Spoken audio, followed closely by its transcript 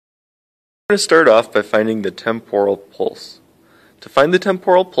We're going to start off by finding the temporal pulse. To find the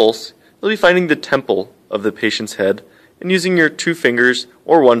temporal pulse, you'll be finding the temple of the patient's head and using your 2 fingers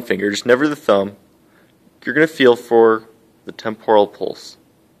or 1 finger, just never the thumb, you're going to feel for the temporal pulse.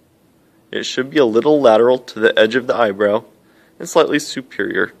 It should be a little lateral to the edge of the eyebrow and slightly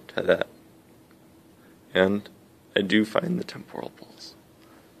superior to that. And I do find the temporal pulse.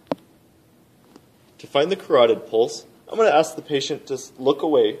 To find the carotid pulse, I'm going to ask the patient to look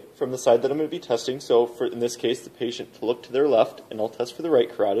away from the side that I'm going to be testing. So in this case, the patient to look to their left, and I'll test for the right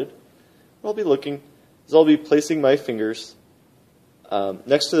carotid. What I'll be placing my fingers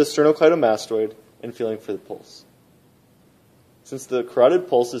next to the sternocleidomastoid and feeling for the pulse. Since the carotid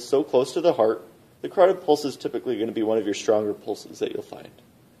pulse is so close to the heart, the carotid pulse is typically going to be one of your stronger pulses that you'll find.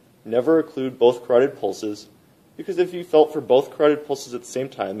 Never occlude both carotid pulses, because if you felt for both carotid pulses at the same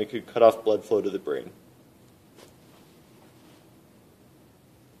time, it could cut off blood flow to the brain.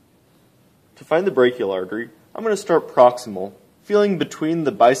 To find the brachial artery, I'm going to start proximal, feeling between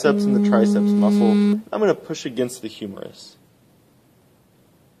the biceps and the triceps muscle. I'm going to push against the humerus.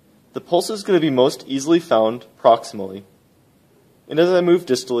 The pulse is going to be most easily found proximally, and as I move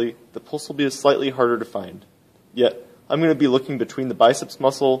distally, the pulse will be slightly harder to find. Yet, I'm going to be looking between the biceps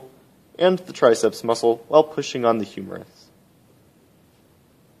muscle and the triceps muscle while pushing on the humerus.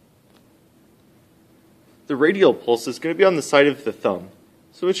 The radial pulse is going to be on the side of the thumb,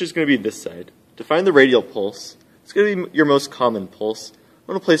 so which is going to be this side. To find the radial pulse, it's going to be your most common pulse. I'm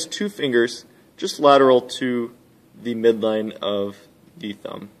going to place 2 fingers just lateral to the midline of the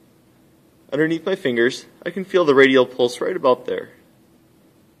thumb. Underneath my fingers, I can feel the radial pulse right about there.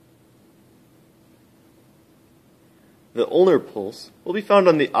 The ulnar pulse will be found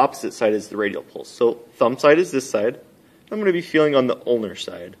on the opposite side as the radial pulse. So thumb side is this side. I'm going to be feeling on the ulnar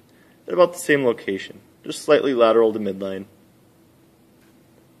side at about the same location, just slightly lateral to midline.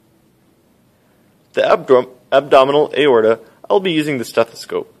 The abdominal aorta, I'll be using the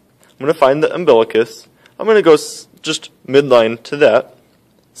stethoscope. I'm going to find the umbilicus. I'm going to go just midline to that,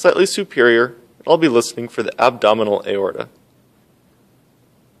 slightly superior. I'll be listening for the abdominal aorta.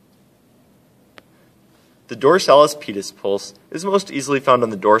 The dorsalis pedis pulse is most easily found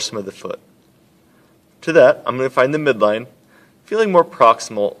on the dorsum of the foot. To that, I'm going to find the midline, feeling more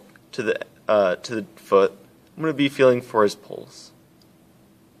proximal to the foot. I'm going to be feeling for his pulse.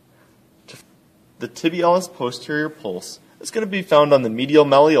 The tibialis posterior pulse is going to be found on the medial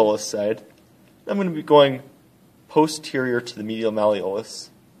malleolus side. I'm going to be going posterior to the medial malleolus,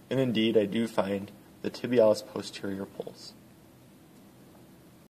 and indeed I do find the tibialis posterior pulse.